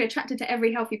just going to be attracted to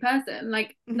every healthy person,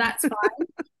 like that's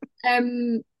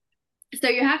fine. So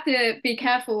you have to be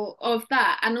careful of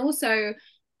that. And also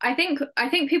I think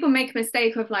people make a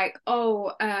mistake of like,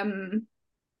 when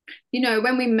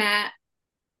we met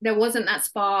there wasn't that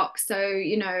spark, so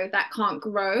that can't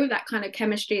grow, that kind of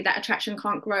chemistry, that attraction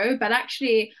can't grow. But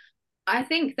actually I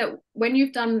think that when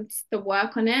you've done the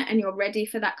work on it and you're ready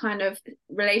for that kind of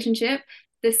relationship,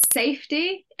 the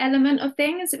safety element of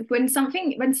things, when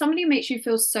somebody makes you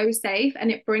feel so safe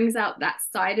and it brings out that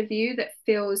side of you that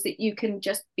feels that you can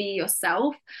just be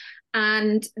yourself,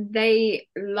 and they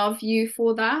love you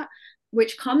for that,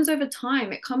 which comes over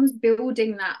time, it comes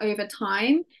building that over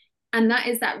time. And that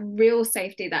is that real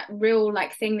safety, that real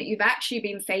like thing that you've actually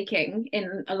been faking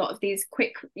in a lot of these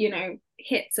quick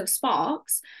hits of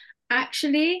sparks.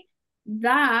 Actually,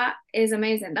 that is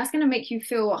amazing. That's going to make you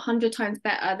feel 100 times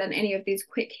better than any of these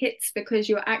quick hits, because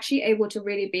you're actually able to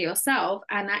really be yourself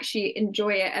and actually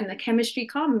enjoy it. And the chemistry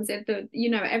comes,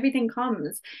 everything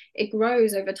comes, it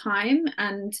grows over time,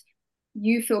 and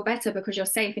you feel better because you're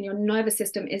safe and your nervous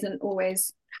system isn't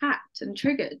always hacked and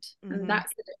triggered. And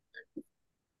that's the difference.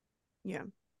 Yeah.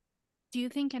 Do you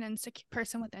think an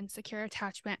person with insecure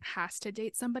attachment has to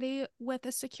date somebody with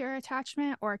a secure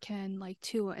attachment, or can like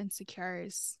two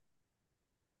insecures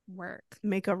work?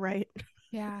 Make a right.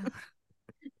 Yeah.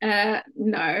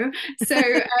 No. So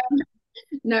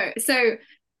no. So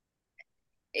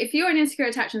if you're an insecure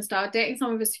attachment style, dating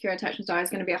someone with a secure attachment style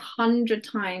is going to be 100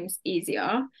 times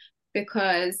easier,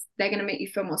 because they're going to make you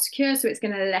feel more secure. So it's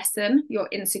going to lessen your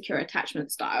insecure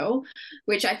attachment style,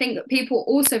 which I think that people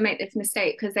also make this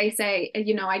mistake, because they say,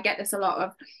 I get this a lot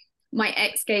of, my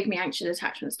ex gave me anxious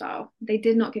attachment style. They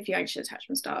did not give you anxious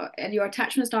attachment style, and your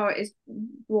attachment style is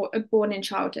born in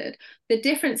childhood. The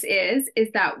difference is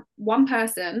that one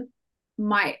person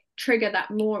might trigger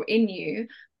that more in you,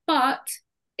 but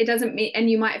it doesn't mean,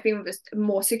 and you might have been with a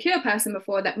more secure person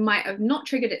before that might have not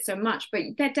triggered it so much, but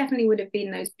there definitely would have been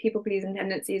those people pleasing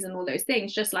tendencies and all those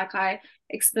things. Just like I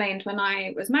explained, when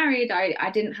I was married,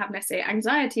 I didn't have necessarily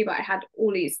anxiety, but I had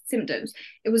all these symptoms.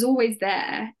 It was always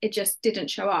there, it just didn't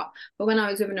show up. But when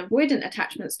I was with an avoidant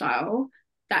attachment style,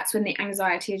 that's when the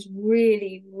anxiety is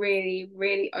really, really,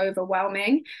 really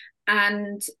overwhelming.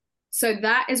 And so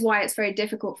that is why it's very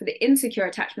difficult for the insecure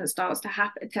attachment styles to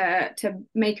happen, to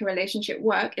make a relationship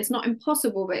work. It's not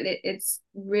impossible, but it's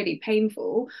really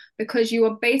painful, because you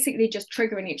are basically just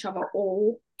triggering each other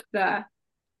all the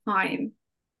time,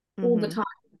 all the time.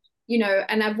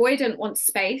 An avoidant wants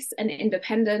space and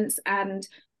independence and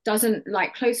doesn't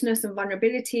like closeness and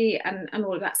vulnerability and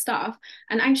all of that stuff.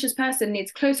 An anxious person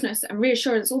needs closeness and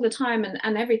reassurance all the time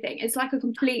and everything. It's like a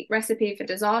complete recipe for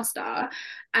disaster.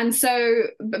 And so,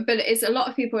 but it's, a lot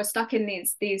of people are stuck in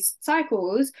these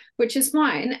cycles, which is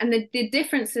fine. And the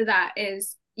difference to that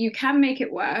is you can make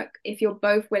it work if you're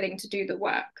both willing to do the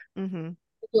work.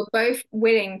 If you're both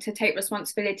willing to take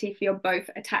responsibility for your both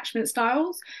attachment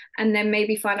styles, and then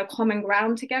maybe find a common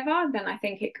ground together, then I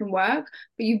think it can work.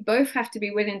 But you both have to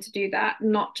be willing to do that,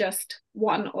 not just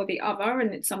one or the other.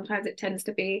 And sometimes it tends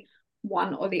to be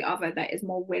one or the other that is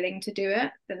more willing to do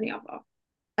it than the other.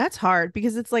 That's hard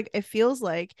because it's like it feels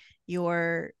like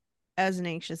you're, as an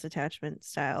anxious attachment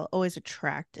style, always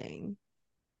attracting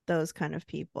those kind of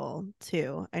people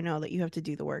too. I know that you have to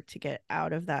do the work to get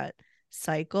out of that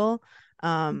cycle.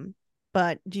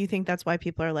 But do you think that's why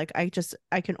people are like,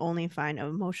 I can only find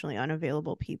emotionally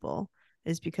unavailable people,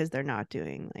 is because they're not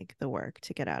doing like the work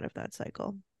to get out of that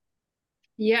cycle?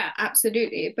 Yeah,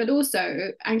 absolutely. But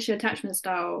also, anxious attachment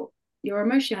style, you're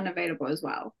emotionally unavailable as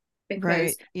well. Because,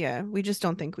 Right. Yeah. We just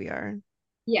don't think we are.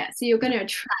 yeah, so you're going Yeah. to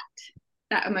attract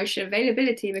that emotional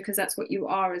availability because that's what you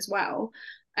are as well.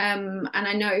 And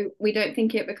I know we don't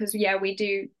think it because, yeah, we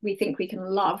think we can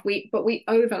love, but we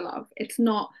overlove. It's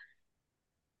not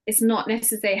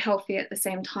necessarily healthy at the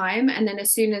same time. And then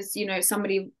as soon as,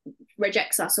 somebody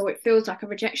rejects us, or it feels like a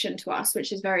rejection to us,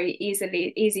 which is very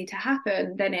easy to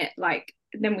happen, then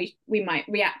we might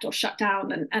react or shut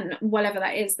down, and whatever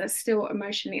that is, they're still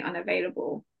emotionally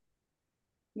unavailable.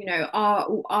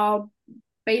 Our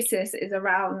basis is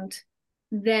around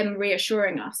them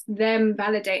reassuring us, them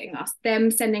validating us, them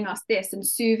sending us this and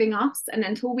soothing us. And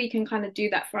until we can kind of do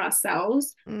that for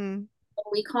ourselves,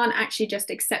 we can't actually just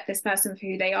accept this person for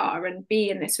who they are and be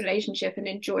in this relationship and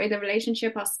enjoy the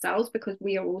relationship ourselves, because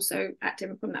we are also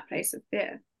acting from that place of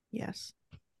fear. Yes.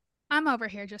 I'm over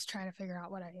here just trying to figure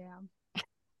out what I am.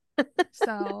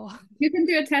 So you can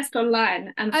do a test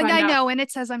online and find I out. know, and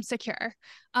it says I'm secure.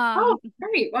 Oh,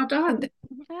 great, well done.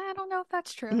 I don't know if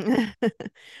that's true.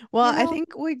 Well, I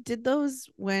think we did those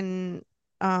when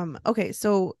okay,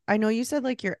 so I know you said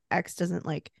like your ex doesn't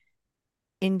like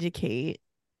indicate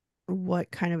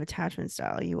what kind of attachment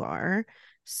style you are.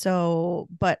 So,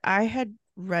 but I had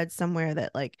read somewhere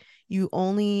that like you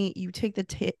take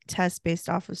the test based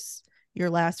off of your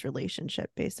last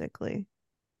relationship, basically.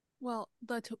 Well,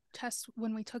 the test,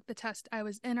 when we took the test, I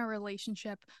was in a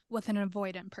relationship with an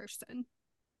avoidant person.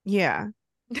 Yeah.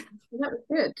 That was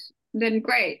good. Then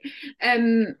great.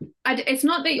 It's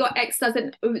not that your ex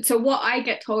doesn't. So what I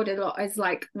get told a lot is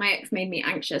like, my ex made me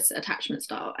anxious attachment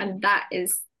style, and that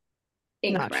is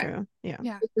incorrect. Not true.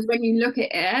 Yeah. Because when you look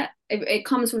at it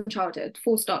comes from childhood,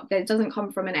 full stop. It doesn't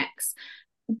come from an ex.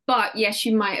 But yes,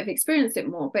 you might have experienced it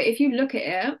more. But if you look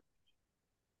at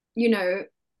it,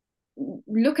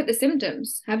 look at the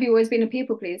symptoms. Have you always been a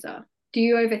people pleaser? Do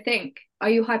you overthink? Are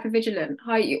you hypervigilant?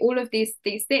 All of these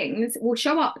things will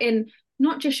show up in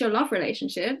not just your love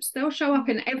relationships. They'll show up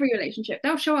in every relationship.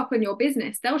 They'll show up in your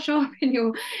business. They'll show up in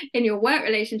your work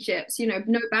relationships. No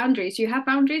boundaries. You have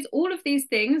boundaries. All of these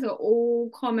things are all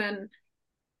common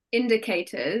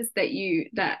indicators that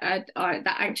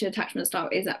anxious attachment style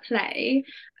is at play.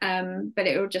 But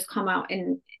it will just come out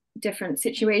in different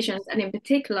situations, and in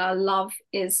particular, love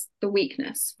is the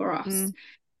weakness for us.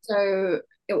 So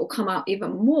it will come out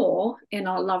even more in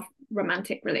our love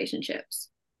romantic relationships.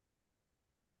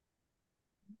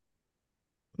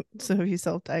 So have you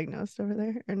self-diagnosed over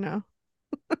there or no?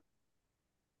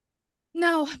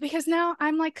 No, because now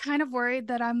I'm like kind of worried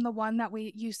that I'm the one that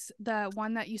the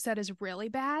one that you said is really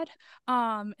bad.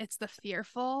 It's the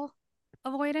fearful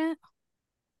avoidant.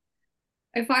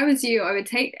 If I was you, I would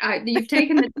take. You've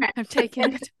taken the test. I've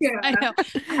taken it. Yeah. I know.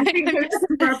 I think we're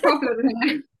looking for a problem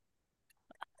here.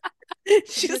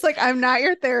 She's like, I'm not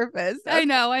your therapist. I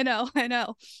know. No,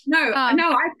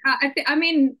 I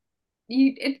mean,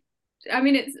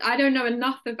 I don't know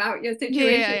enough about your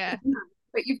situation. Yeah.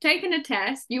 But you've taken a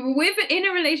test. You were in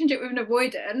a relationship with an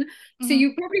avoidant. So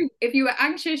you probably, if you were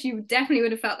anxious, you definitely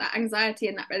would have felt that anxiety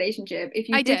in that relationship. If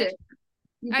you didn't,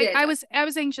 you did. I was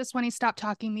anxious when he stopped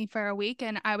talking to me for a week,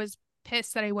 and I was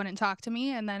pissed that he wouldn't talk to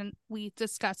me. And then we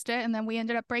discussed it, and then we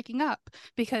ended up breaking up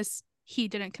because he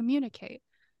didn't communicate.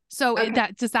 So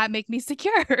does that make me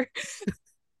secure?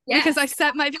 Yes. Because I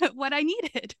set what I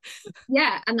needed.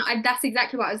 Yeah, and that's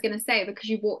exactly what I was going to say, because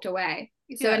you walked away.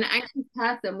 So an anxious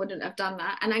person wouldn't have done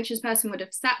that. An anxious person would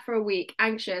have sat for a week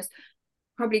anxious,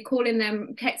 probably calling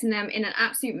them, texting them in an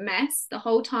absolute mess the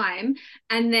whole time,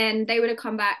 and then they would have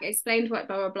come back, explained what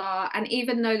blah blah blah, and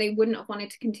even though they wouldn't have wanted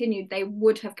to continue, they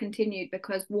would have continued,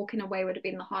 because walking away would have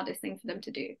been the hardest thing for them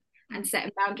to do, and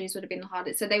setting boundaries would have been the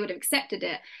hardest. So they would have accepted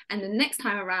it, and the next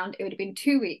time around it would have been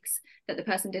 2 weeks that the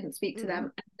person didn't speak to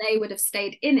them, and they would have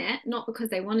stayed in it, not because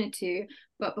they wanted to,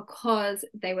 but because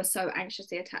they were so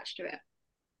anxiously attached to it.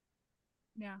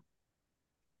 Yeah.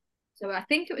 So I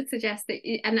think it would suggest that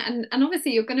and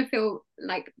obviously you're going to feel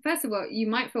like, first of all, you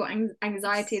might feel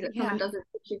anxiety that someone doesn't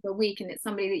speak to you for a week and it's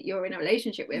somebody that you're in a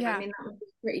relationship with. I mean, that would be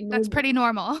pretty normal. That's pretty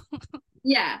normal.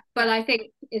 Yeah, but I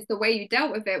think it's the way you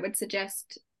dealt with it would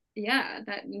suggest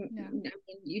that you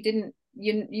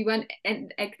weren't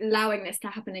allowing this to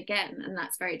happen again, and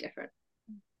that's very different.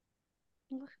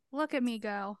 Look at me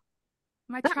go.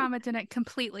 My trauma didn't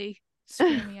completely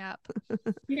screw me up.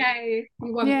 Yay.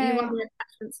 You won Yay. the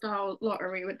attachment style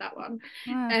lottery with that one.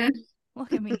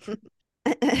 Look at me.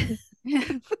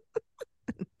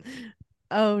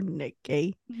 Oh,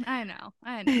 Nikki. I know.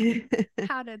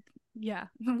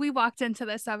 We walked into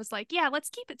this. I was like, yeah, let's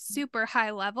keep it super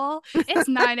high level. It's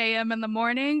 9 a.m. in the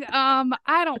morning.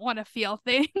 I don't want to feel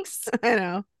things. I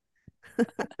know.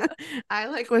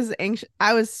 I was anxious.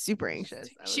 I was super anxious.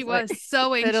 She was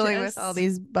so anxious, fiddling with all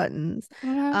these buttons.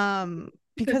 Uh-huh.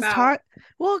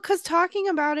 Because talking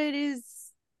about it is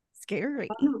scary.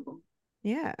 Vulnerable.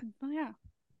 Yeah.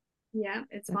 Yeah,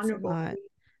 it's That's vulnerable.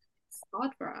 It's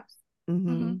hard for us.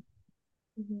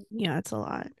 Yeah, it's a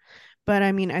lot. But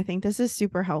I mean, I think this is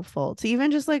super helpful to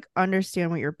even just like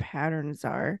understand what your patterns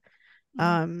are.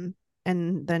 And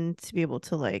then to be able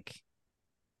to like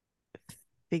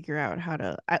figure out how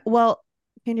to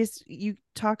Candice, you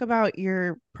talk about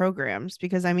your programs,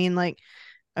 because I mean, like,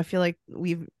 I feel like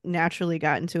we've naturally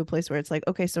gotten to a place where it's like,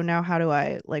 okay, so now how do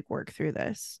I like work through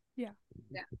this?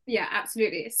 Yeah,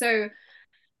 absolutely. So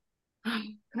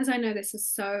because I know this is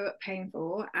so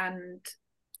painful, and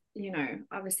you know,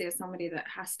 obviously as somebody that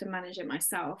has to manage it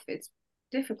myself, it's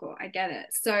difficult. I get it.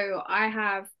 So I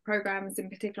have programs. In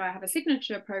particular, I have a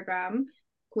signature program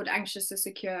called Anxious to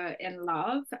Secure in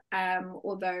Love,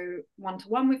 although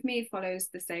one-to-one with me follows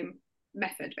the same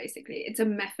method. Basically, it's a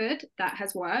method that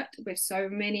has worked with so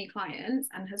many clients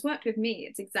and has worked with me.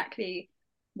 It's exactly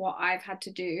what I've had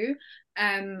to do,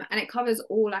 and it covers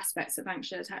all aspects of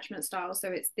anxious attachment style. So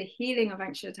it's the healing of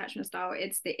anxious attachment style,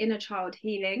 it's the inner child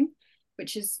healing,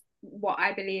 which is what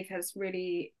I believe has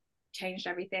really changed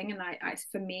everything, and I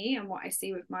for me and what I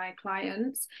see with my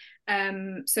clients.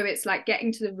 So it's like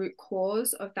getting to the root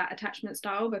cause of that attachment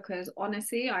style, because I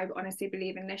honestly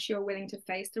believe unless you're willing to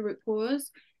face the root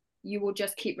cause, you will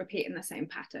just keep repeating the same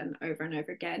pattern over and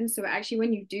over again. So actually,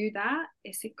 when you do that,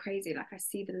 it's crazy. Like, I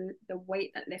see the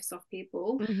weight that lifts off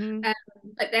people.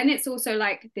 But then it's also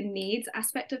like the needs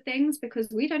aspect of things, because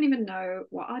we don't even know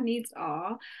what our needs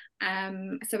are.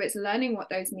 So it's learning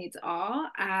what those needs are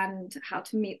and how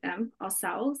to meet them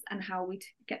ourselves, and how we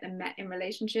get them met in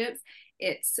relationships.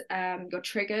 It's your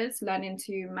triggers, learning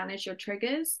to manage your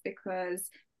triggers, because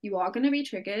you are going to be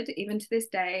triggered. Even to this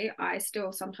day, I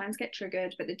still sometimes get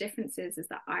triggered, but the difference is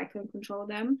that I can control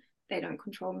them. They don't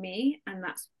control me, and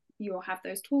you'll have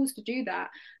those tools to do that.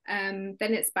 Then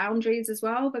it's boundaries as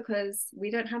well, because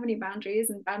we don't have any boundaries,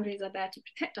 and boundaries are there to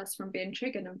protect us from being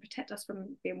triggered and protect us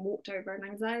from being walked over in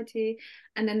anxiety.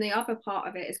 And then the other part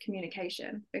of it is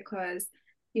communication, because,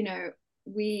 you know,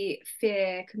 we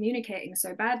fear communicating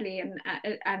so badly,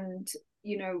 and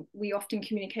you know, we often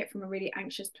communicate from a really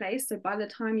anxious place. So by the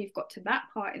time you've got to that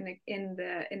part in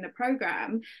the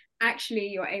program, actually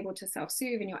you're able to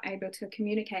self-soothe, and you're able to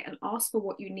communicate and ask for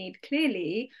what you need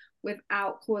clearly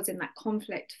without causing that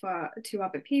conflict to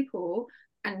other people.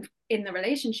 And in the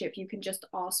relationship, you can just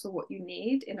ask for what you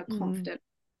need in a confident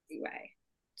way.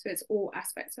 So it's all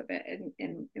aspects of it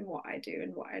in what I do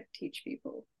and what I teach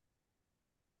people.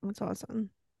 That's awesome.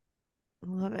 I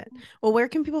love it. Well, where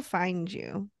can people find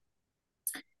you?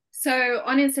 So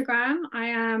on Instagram, I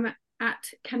am at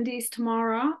Candice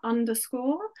Tamera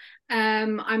 _.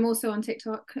 I'm also on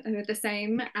TikTok the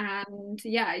same, and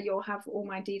yeah, you'll have all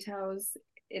my details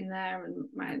in there, and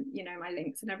my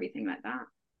links and everything like that.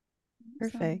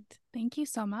 Perfect. So, thank you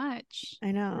so much.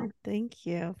 I know. Thank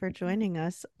you for joining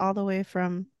us all the way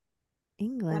from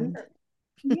England.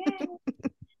 Yeah.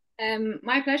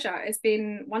 My pleasure. It's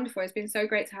been wonderful. It's been so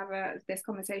great to have this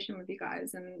conversation with you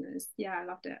guys, and I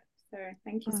loved it. So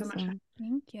thank you so much.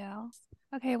 Thank you.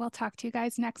 Okay, we'll talk to you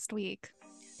guys next week.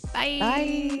 Bye.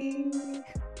 Bye.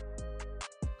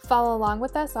 Follow along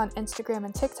with us on Instagram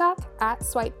and TikTok at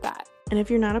Swipe Bat. And if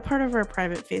you're not a part of our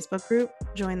private Facebook group,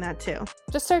 join that too.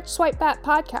 Just search Swipe Bat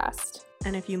Podcast.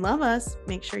 And if you love us,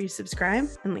 make sure you subscribe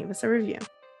and leave us a review.